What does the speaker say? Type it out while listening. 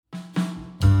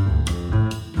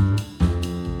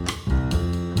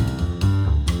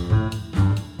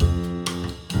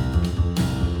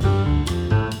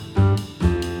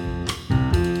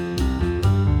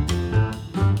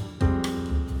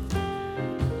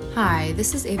Hi,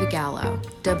 this is Ava Gallo,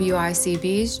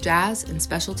 WICB's Jazz and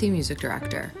Specialty Music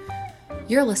Director.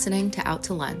 You're listening to Out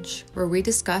to Lunch, where we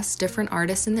discuss different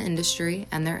artists in the industry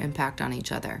and their impact on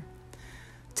each other.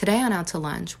 Today on Out to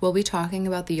Lunch, we'll be talking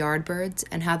about the Yardbirds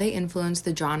and how they influenced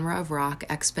the genre of rock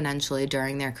exponentially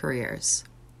during their careers.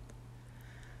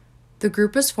 The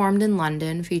group was formed in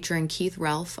London, featuring Keith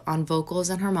Relf on vocals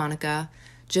and harmonica,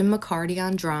 Jim McCarty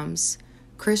on drums,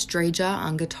 Chris Dreja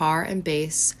on guitar and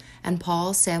bass, and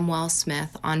Paul Samwell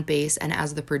Smith on bass and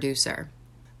as the producer.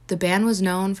 The band was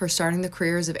known for starting the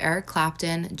careers of Eric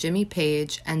Clapton, Jimmy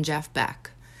Page, and Jeff Beck.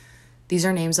 These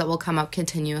are names that will come up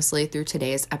continuously through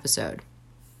today's episode.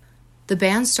 The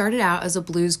band started out as a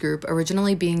blues group,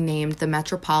 originally being named the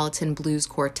Metropolitan Blues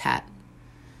Quartet.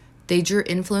 They drew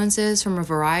influences from a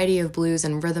variety of blues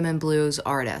and rhythm and blues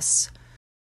artists.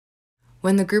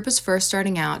 When the group was first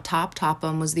starting out, Top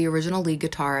Topham was the original lead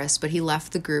guitarist, but he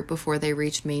left the group before they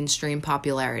reached mainstream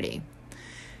popularity.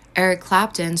 Eric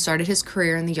Clapton started his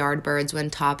career in the Yardbirds when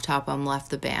Top Topham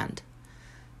left the band.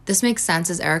 This makes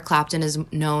sense as Eric Clapton is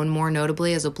known more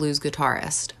notably as a blues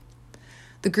guitarist.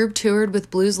 The group toured with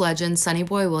blues legend Sonny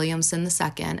Boy Williamson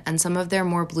II, and some of their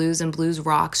more blues and blues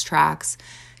rocks tracks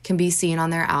can be seen on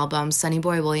their album Sonny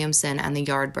Boy Williamson and the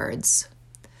Yardbirds.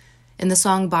 In the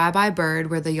song Bye Bye Bird,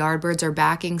 where the Yardbirds are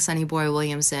backing Sonny Boy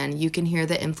Williamson, you can hear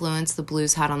the influence the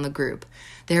blues had on the group.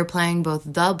 They are playing both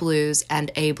the blues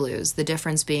and a blues, the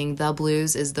difference being the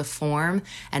blues is the form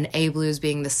and a blues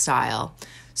being the style.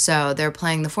 So they're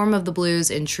playing the form of the blues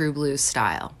in true blues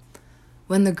style.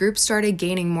 When the group started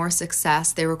gaining more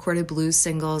success, they recorded blues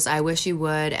singles I Wish You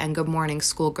Would and Good Morning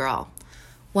Schoolgirl.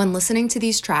 When listening to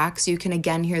these tracks, you can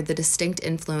again hear the distinct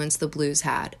influence the blues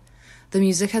had. The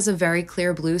music has a very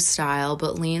clear blues style,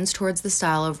 but leans towards the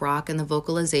style of rock in the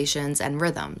vocalizations and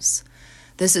rhythms.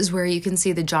 This is where you can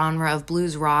see the genre of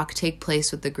blues rock take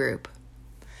place with the group.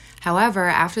 However,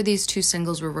 after these two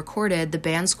singles were recorded, the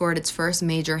band scored its first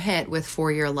major hit with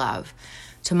For Your Love.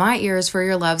 To my ears, For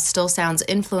Your Love still sounds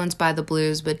influenced by the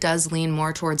blues, but does lean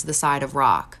more towards the side of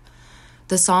rock.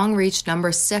 The song reached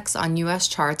number 6 on US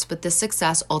charts, but this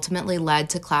success ultimately led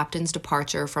to Clapton's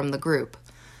departure from the group.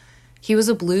 He was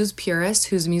a blues purist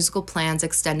whose musical plans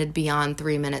extended beyond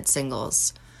 3-minute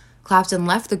singles. Clapton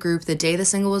left the group the day the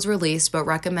single was released, but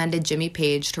recommended Jimmy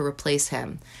Page to replace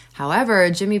him. However,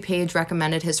 Jimmy Page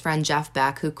recommended his friend Jeff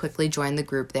Beck, who quickly joined the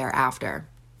group thereafter.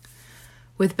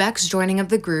 With Beck's joining of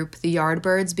the group, the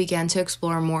Yardbirds began to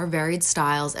explore more varied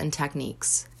styles and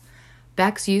techniques.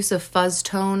 Beck's use of fuzz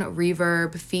tone,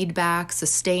 reverb, feedback,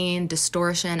 sustain,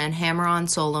 distortion, and hammer-on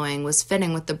soloing was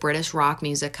fitting with the British rock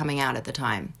music coming out at the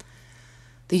time.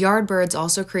 The Yardbirds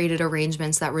also created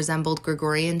arrangements that resembled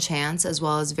Gregorian chants as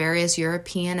well as various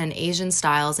European and Asian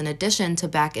styles, in addition to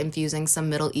Beck infusing some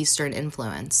Middle Eastern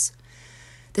influence.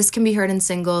 This can be heard in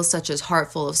singles such as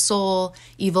Heart Full of Soul,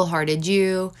 Evil Hearted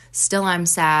You, Still I'm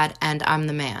Sad, and I'm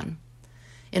the Man.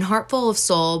 In Heart Full of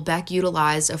Soul, Beck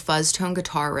utilized a fuzz tone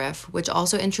guitar riff, which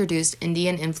also introduced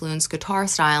Indian-influenced guitar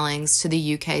stylings to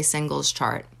the UK singles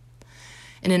chart.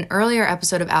 In an earlier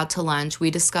episode of Out to Lunch,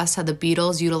 we discussed how the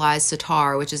Beatles utilized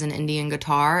sitar, which is an Indian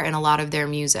guitar, in a lot of their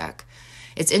music.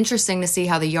 It's interesting to see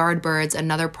how the Yardbirds,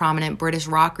 another prominent British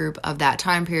rock group of that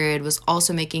time period, was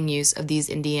also making use of these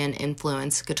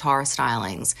Indian-influenced guitar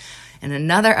stylings. In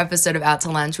another episode of Out to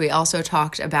Lunch, we also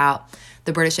talked about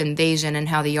the British invasion and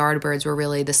how the Yardbirds were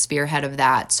really the spearhead of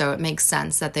that, so it makes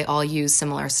sense that they all use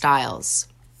similar styles.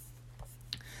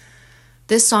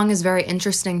 This song is very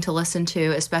interesting to listen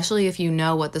to, especially if you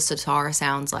know what the sitar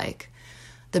sounds like.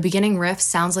 The beginning riff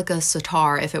sounds like a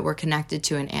sitar if it were connected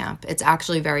to an amp. It's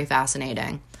actually very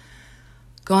fascinating.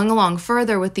 Going along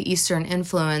further with the Eastern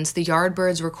influence, the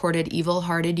Yardbirds recorded Evil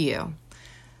Hearted You.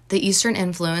 The Eastern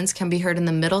influence can be heard in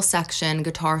the middle section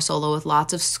guitar solo with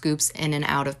lots of scoops in and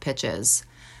out of pitches.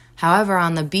 However,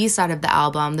 on the B side of the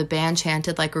album, the band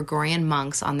chanted like Gregorian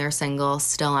monks on their single,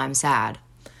 Still I'm Sad.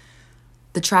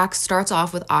 The track starts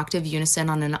off with octave unison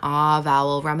on an ah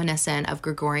vowel reminiscent of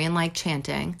Gregorian-like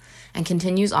chanting and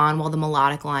continues on while the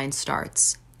melodic line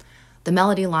starts. The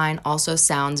melody line also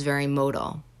sounds very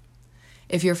modal.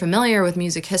 If you're familiar with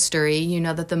music history, you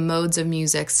know that the modes of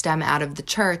music stem out of the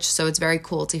church, so it's very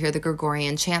cool to hear the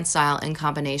Gregorian chant style in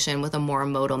combination with a more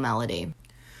modal melody.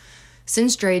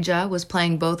 Since Dreja was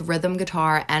playing both rhythm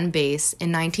guitar and bass, in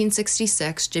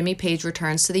 1966, Jimmy Page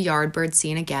returns to the Yardbird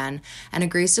scene again and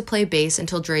agrees to play bass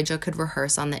until Dreja could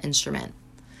rehearse on the instrument.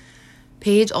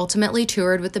 Page ultimately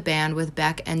toured with the band with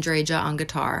Beck and Dreja on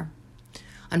guitar.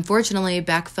 Unfortunately,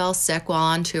 Beck fell sick while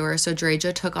on tour, so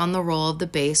Dreja took on the role of the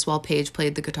bass while Page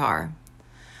played the guitar.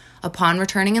 Upon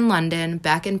returning in London,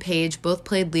 Beck and Page both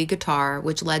played lead guitar,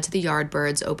 which led to the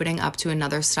Yardbirds opening up to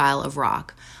another style of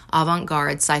rock,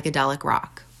 avant-garde psychedelic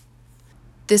rock.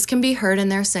 This can be heard in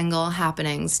their single,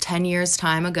 Happenings, 10 years'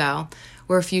 time ago,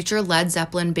 where future Led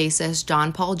Zeppelin bassist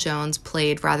John Paul Jones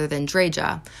played rather than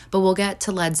Dreja, but we'll get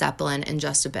to Led Zeppelin in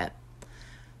just a bit.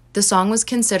 The song was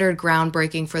considered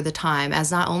groundbreaking for the time,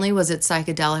 as not only was it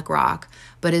psychedelic rock,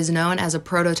 but is known as a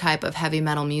prototype of heavy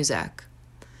metal music.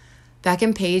 Beck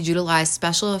and Page utilized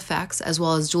special effects as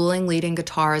well as dueling leading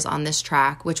guitars on this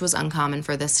track, which was uncommon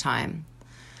for this time.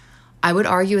 I would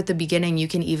argue at the beginning you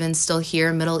can even still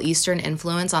hear Middle Eastern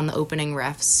influence on the opening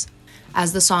riffs.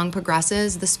 As the song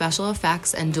progresses, the special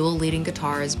effects and dual leading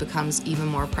guitars becomes even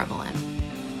more prevalent.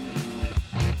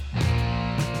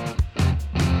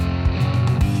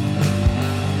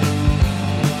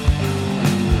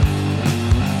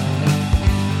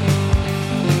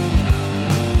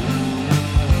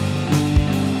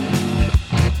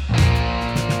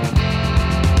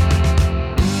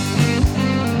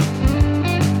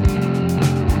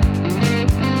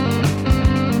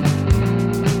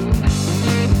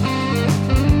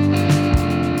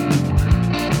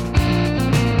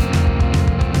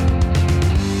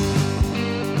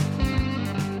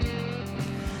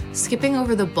 Skipping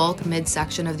over the bulk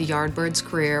midsection of the Yardbirds'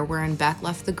 career wherein Beck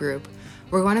left the group,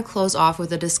 we're going to close off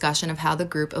with a discussion of how the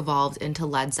group evolved into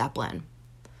Led Zeppelin.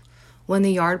 When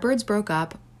the Yardbirds broke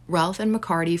up, Ralph and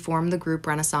McCarty formed the group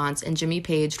Renaissance and Jimmy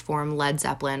Page formed Led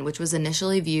Zeppelin, which was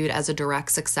initially viewed as a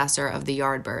direct successor of the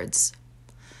Yardbirds.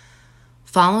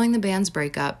 Following the band's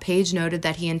breakup, Page noted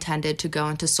that he intended to go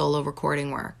into solo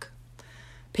recording work.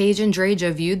 Page and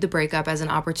Dreja viewed the breakup as an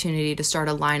opportunity to start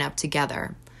a lineup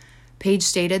together. Page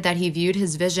stated that he viewed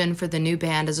his vision for the new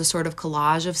band as a sort of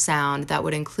collage of sound that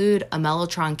would include a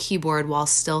Mellotron keyboard while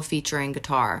still featuring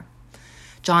guitar.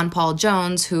 John Paul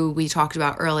Jones, who we talked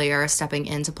about earlier, stepping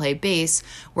in to play bass,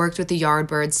 worked with the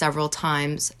Yardbirds several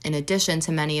times in addition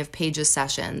to many of Page's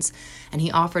sessions, and he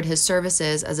offered his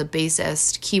services as a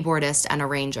bassist, keyboardist, and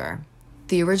arranger.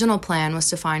 The original plan was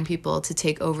to find people to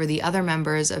take over the other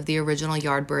members of the original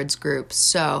Yardbirds group,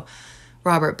 so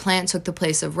Robert Plant took the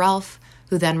place of Ralph,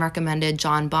 who then recommended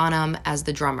John Bonham as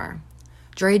the drummer.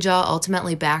 Dreja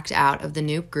ultimately backed out of the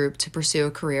new group to pursue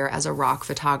a career as a rock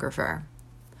photographer.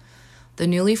 The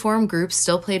newly formed group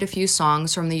still played a few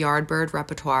songs from the Yardbird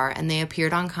repertoire, and they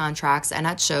appeared on contracts and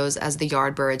at shows as the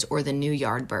Yardbirds or the New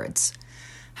Yardbirds.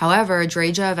 However,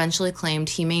 Dreja eventually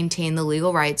claimed he maintained the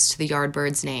legal rights to the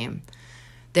Yardbirds name.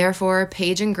 Therefore,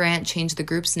 Page and Grant changed the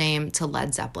group's name to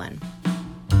Led Zeppelin.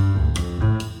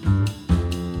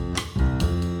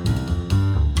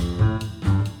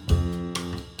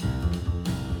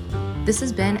 This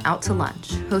has been Out to Lunch,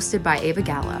 hosted by Ava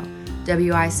Gallo,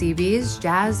 WICB's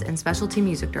Jazz and Specialty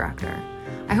Music Director.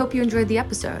 I hope you enjoyed the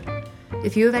episode.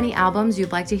 If you have any albums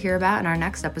you'd like to hear about in our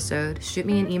next episode, shoot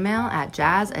me an email at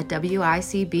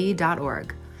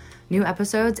jazz@wicb.org. New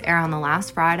episodes air on the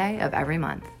last Friday of every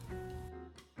month.